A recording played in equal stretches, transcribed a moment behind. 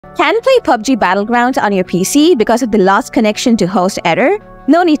Can play PUBG Battlegrounds on your PC because of the lost connection to host error?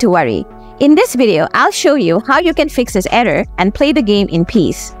 No need to worry. In this video, I'll show you how you can fix this error and play the game in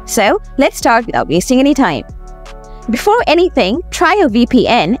peace. So, let's start without wasting any time. Before anything, try a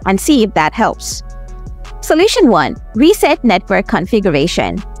VPN and see if that helps. Solution 1. Reset network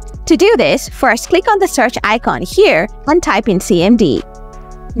configuration. To do this, first click on the search icon here and type in CMD.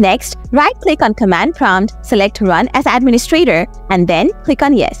 Next, right-click on Command Prompt, select Run as Administrator, and then click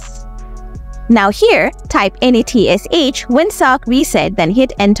on Yes. Now here, type netsh winsock reset, then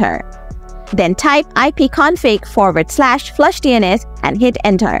hit Enter. Then type ipconfig/flushdns and hit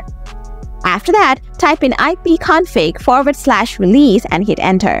Enter. After that, type in ipconfig/release and hit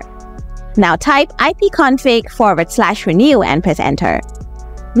Enter. Now type ipconfig/renew and press Enter.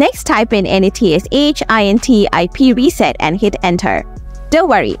 Next, type in netsh ip reset and hit Enter. Don't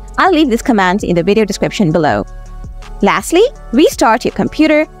worry, I'll leave these commands in the video description below. Lastly, restart your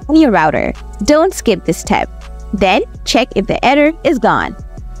computer and your router. Don't skip this step. Then, check if the error is gone.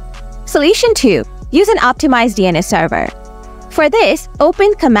 Solution 2. Use an optimized DNS server. For this,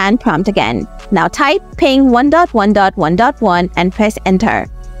 open Command Prompt again. Now type ping 1.1.1.1 and press Enter.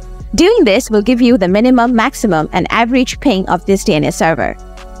 Doing this will give you the minimum, maximum, and average ping of this DNS server.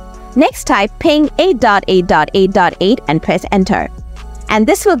 Next, type ping 8.8.8.8 and press Enter. And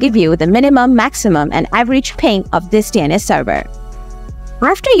this will give you the minimum, maximum, and average ping of this DNS server.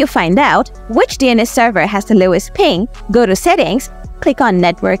 After you find out which DNS server has the lowest ping, go to Settings, click on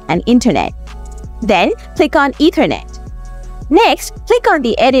Network and Internet. Then, click on Ethernet. Next, click on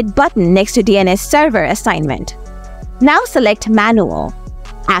the Edit button next to DNS Server Assignment. Now select Manual.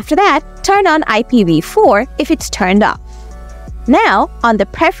 After that, turn on IPv4 if it's turned off. Now, on the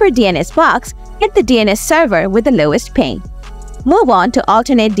Preferred DNS box, get the DNS server with the lowest ping. Move on to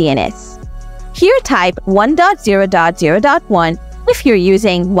Alternate DNS. Here type 1.0.0.1 if you're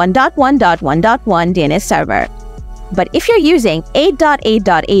using 1.1.1.1 DNS server. But if you're using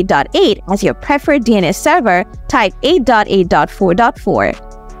 8.8.8.8 as your preferred DNS server, type 8.8.4.4.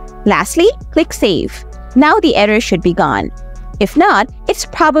 Lastly, click Save. Now the error should be gone. If not, it's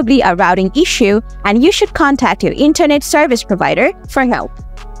probably a routing issue and you should contact your internet service provider for help.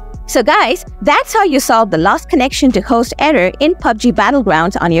 So guys, that's how you solve the lost connection to host error in PUBG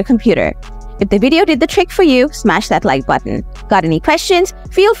Battlegrounds on your computer. If the video did the trick for you, smash that like button. Got any questions?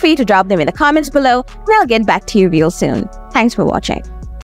 Feel free to drop them in the comments below and I'll get back to you real soon. Thanks for watching.